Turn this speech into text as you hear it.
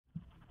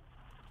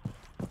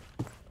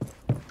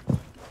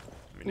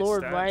mean,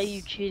 Lord, why are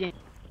you cheating?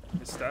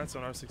 His stats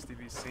on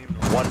R6DB seem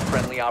One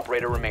friendly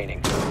operator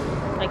remaining.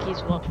 Like he's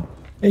what?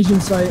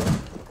 Asian site.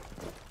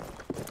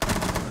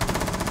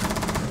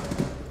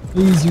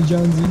 Easy,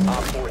 Jonezzy.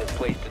 Op 4 has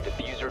placed a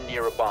diffuser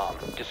near a bomb.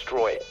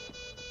 Destroy it.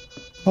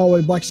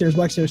 Hallway, black stairs,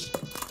 black stairs.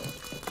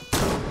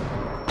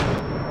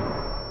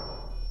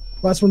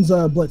 Last one's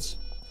Blitz.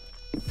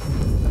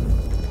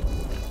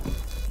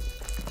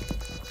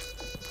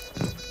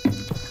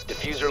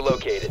 Diffuser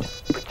located.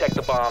 Protect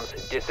the bombs.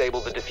 Disable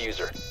the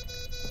diffuser.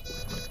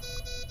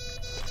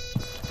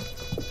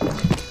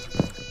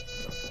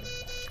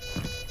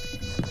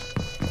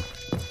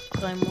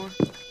 Claymore.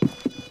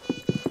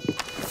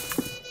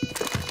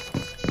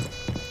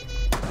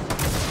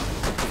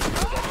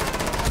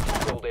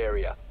 Controlled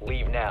area.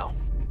 Leave now.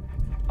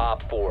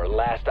 Op 4,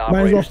 last Might as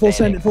operator well full send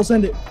standing. it, full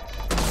send it.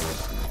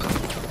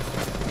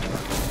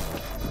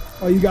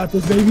 Oh, you got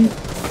this, baby.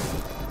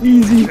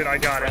 Easy. Shit, I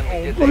got it.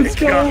 Let's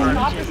He's in go.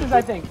 offices,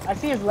 I think. I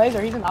see his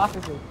laser. He's in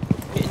offices.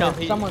 No,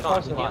 There's someone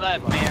close to He him.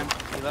 left, man.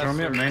 He left. Throw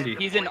me up, Mandy.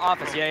 He's in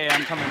office. Yeah,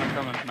 I'm coming.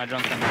 My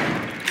drunk's coming.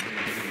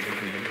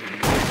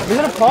 Is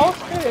it a pulse?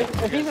 Dude,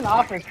 if he's in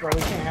office, bro,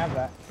 we can't have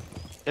that.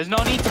 There's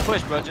no need to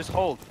push, bro. Just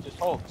hold. Just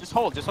hold. Just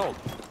hold. Just hold.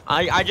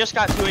 I just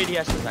got 2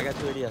 ADSs. I got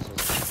 2 ADSs.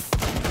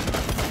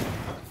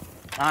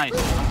 Nice.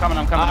 I'm coming.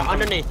 I'm coming.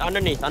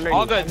 Underneath.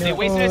 All good. They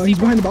wasted his He's C4.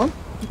 behind the bomb.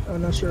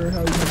 I'm not sure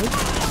how he's gonna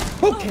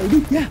do. Okay,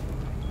 dude, yeah.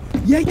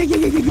 Yeah. He's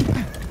sitting in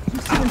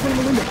front of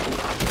the window.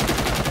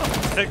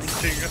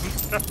 Texting, I'm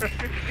sorry.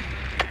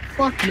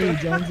 Fuck me,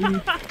 Jonezzy.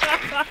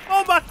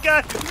 Oh my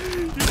god! He's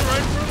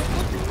right in front of the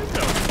fucking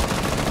window.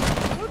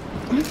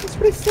 That's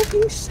what I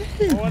fucking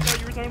said. Oh, I thought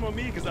you were talking about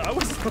me because I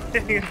was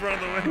laying in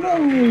front of the window.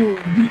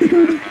 No,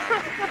 dude.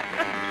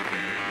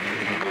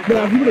 But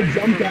if you would have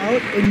jumped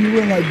out and you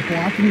were like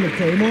blocking the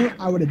claymore,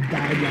 I would have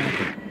died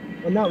laughing.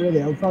 Well, not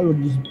really. I would probably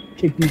would just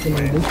kick you from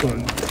my Discord.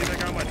 See that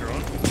guy on my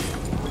drone?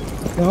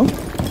 No?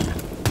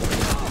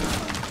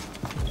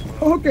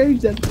 Okay,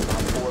 he's dead. Op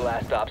 4,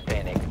 last stop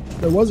standing.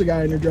 There was a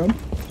guy in your drum.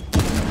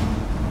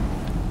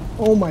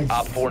 Oh my.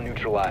 Op 4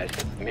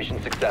 neutralized. Mission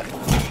successful.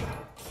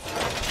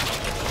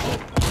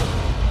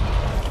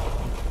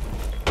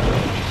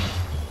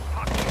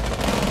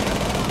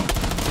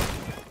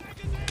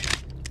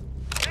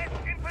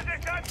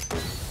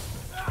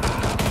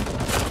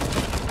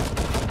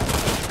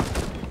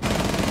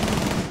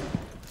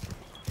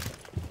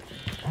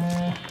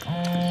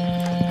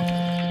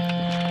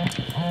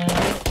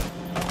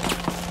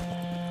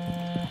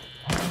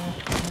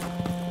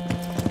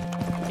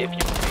 If you remain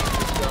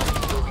in the zone,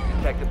 you will be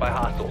detected by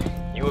hostiles.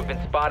 You have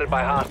been spotted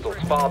by hostiles.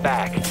 Fall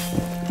back.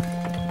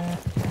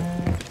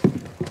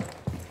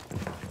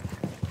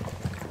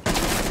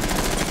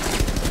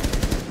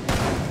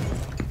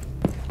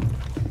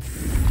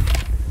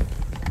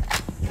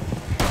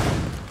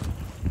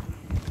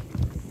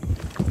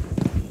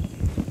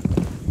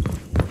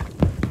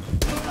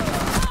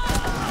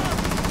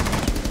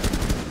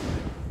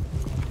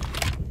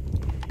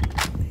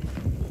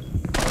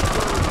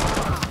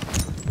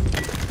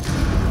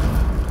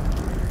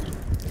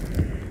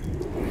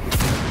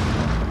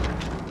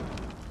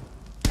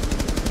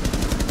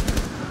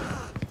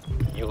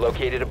 You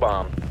located a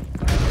bomb.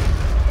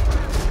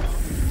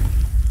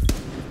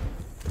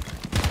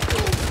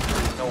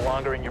 No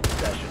longer in your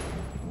possession.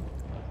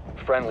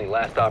 Friendly,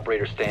 last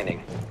operator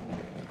standing.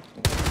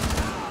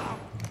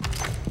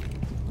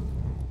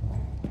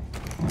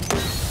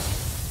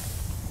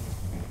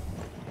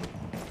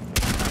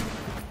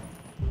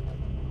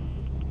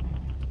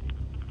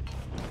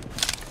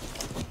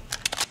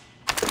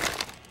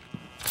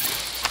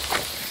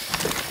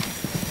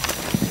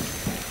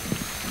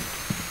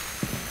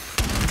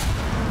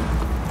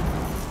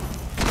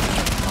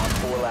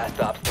 Last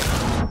stop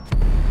standing.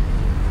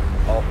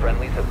 All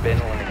friendlies have been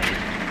eliminated.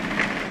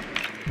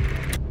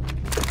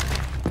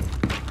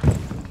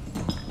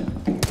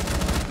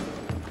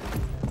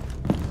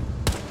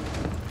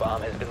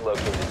 Bomb has been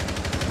located.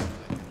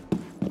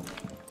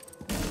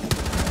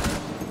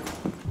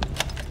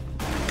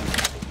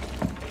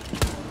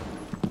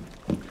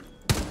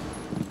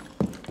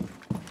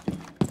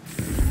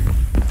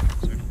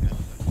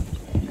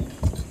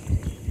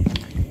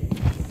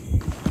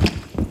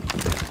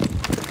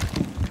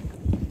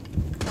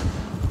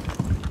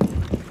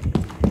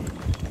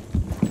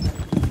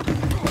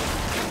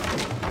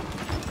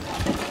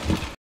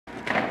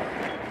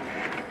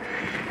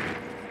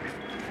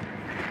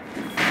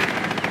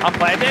 I'm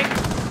planting.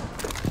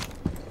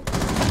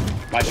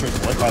 My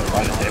shirt's lit by the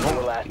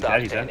table. Last He's stop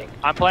dead, he's dead. standing.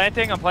 I'm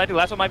planting.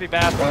 Last one might be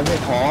bad. One thing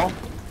hall.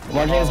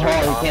 One thing's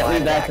hall. You can't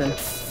leave that thing.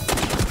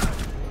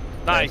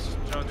 Nice.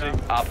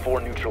 Jonezzy. Op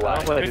 4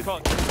 neutralized. Op Good call.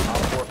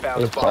 4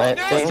 found a It's bomb. plant.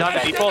 He's on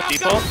default. It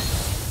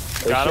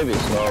Got should him. be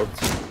smoked.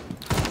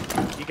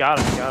 You got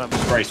him.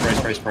 Spray.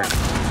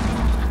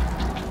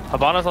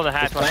 Habana's on the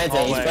hatch. He's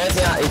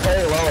planting out. He's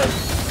planting lower.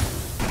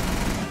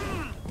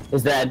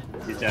 He's dead.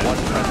 He's dead. One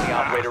friendly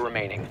operator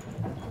remaining.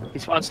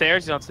 He's on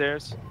stairs.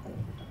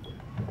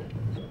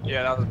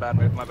 Yeah, that was a bad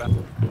move. My bad.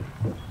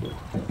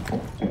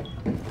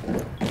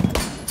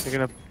 They're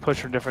gonna push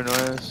from different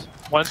ways.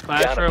 One's Down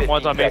to classroom,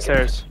 one's on 15 main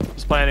seconds. stairs.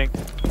 He's planning.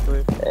 I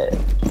believe.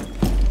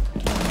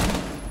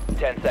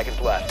 10 seconds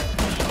left.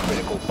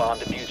 Critical bomb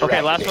diffuser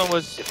Okay, last activated. one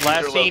was Diffuser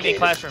last scene in located.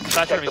 classroom. Check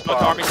Classroom. the He's going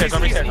to bomb. army stairs.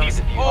 Army stairs. Defuse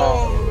the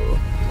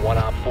diffuser. 1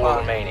 op 4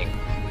 remaining.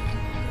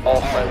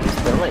 All friendlies.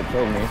 They might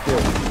kill me too.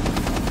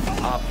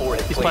 Op 4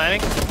 has He's placed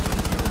planning.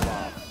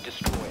 bomb.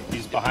 Destroyed.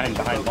 He's behind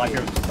Black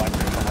Bear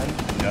behind.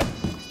 Yep.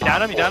 You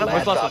down him? You down him?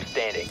 Where's Last last stop one?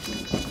 standing.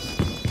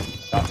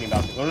 Bouncing.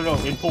 No.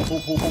 In pull.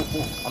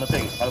 On the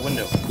thing, by the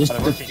window. Just By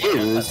the rotating.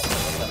 defuse.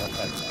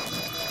 Outside.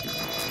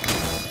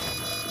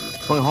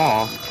 Going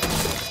hall.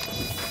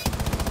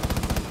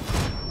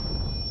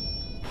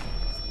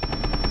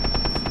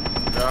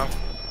 Go.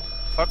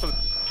 Fuck with.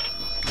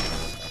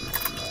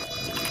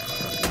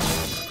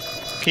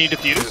 Can you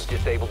defuse? You've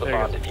disabled the There you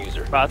bomb go.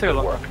 diffuser. Wow, I think Good it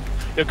looked work.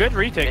 Yo, good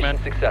retake, man.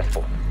 Mission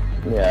successful.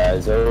 Yeah,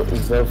 is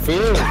there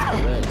fear?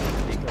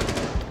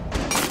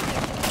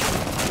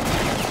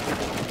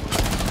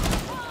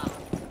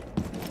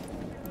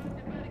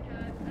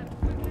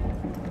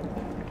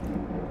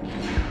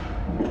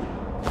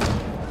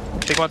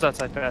 I think one's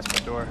outside past my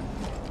door.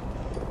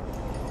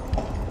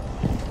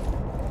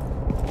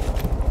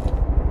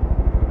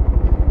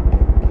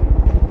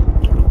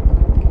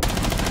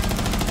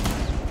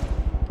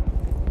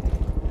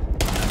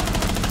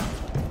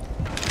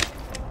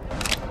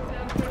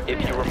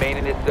 If you remain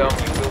in this zone,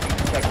 you will be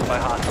detected by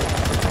hostiles.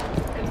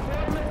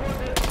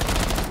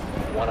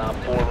 1 op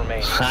 4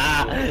 remaining.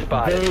 Ha! You will be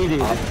spotted.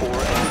 Baited. Op 4 and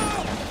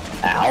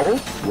Ow?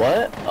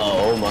 What?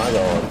 Oh my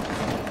god.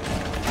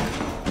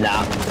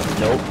 Nah.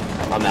 Nope.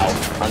 I'm out.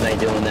 I'm not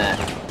doing that.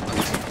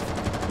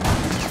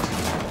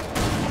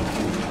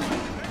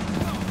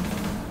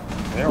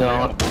 There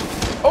No. we go.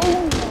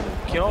 Oh!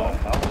 Kill.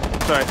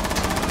 Sorry.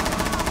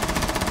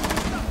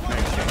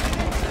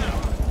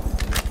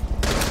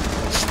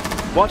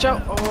 Watch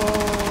out! Oh!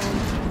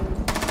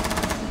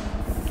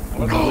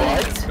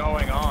 What is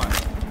going on?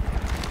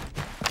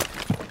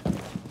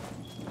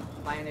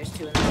 Lion, there's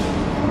two in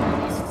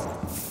the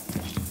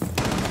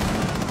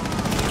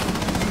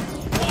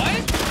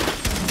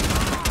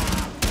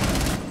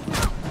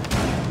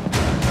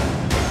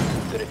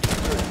the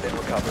diffuser has been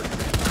recovered.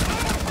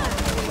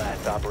 The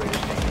last operator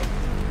standing.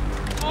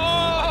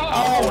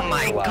 Oh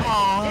my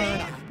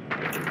god!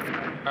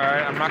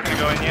 Alright, I'm not gonna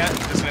go in yet.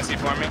 Just gonna see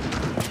for me.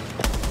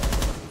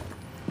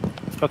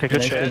 Okay,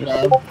 good shit. You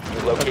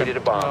located a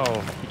bomb.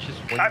 Oh, he just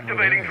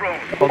activating drone.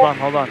 Hold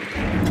on.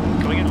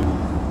 Coming in.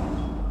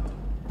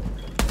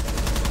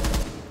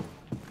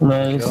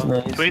 Nice.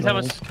 Can we have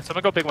us? Can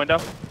someone go big window?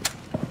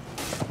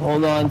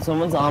 Hold on,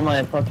 someone's on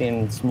my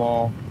fucking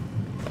small.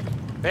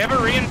 They have a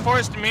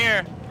reinforced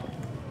mirror.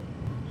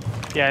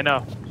 Yeah, I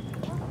know.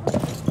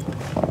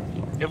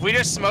 If we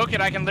just smoke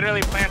it, I can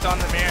literally plant on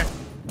the mirror.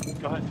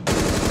 Go ahead.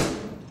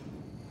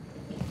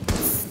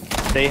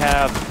 They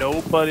have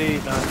nobody.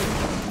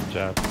 Good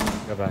job.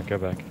 Go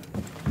back.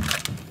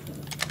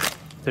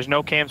 There's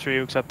no cams for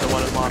you except the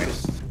one in lobby.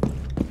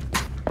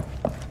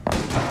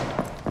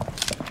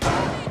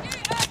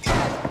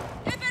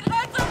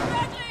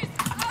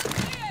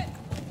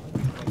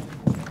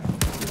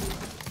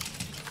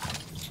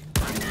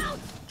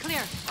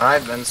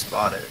 I've been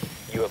spotted.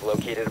 You have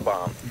located a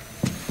bomb.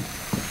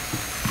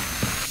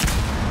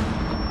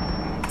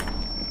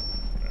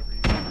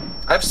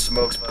 I have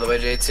smokes, by the way,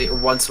 JT. Or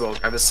one smoke.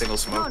 I have a single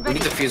smoke. We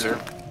need diffuser.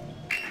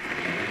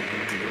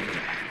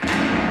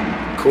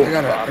 Cool. I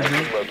got Bomb has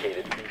been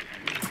located.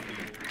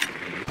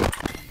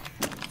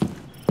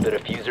 The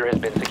diffuser has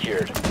been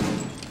secured.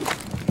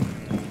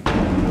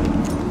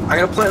 I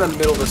gotta plant in the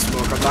middle of the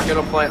smoke. I'm not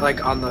gonna plant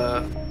like on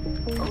the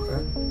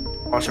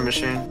washing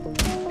machine.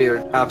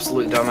 You're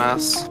absolute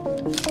dumbass.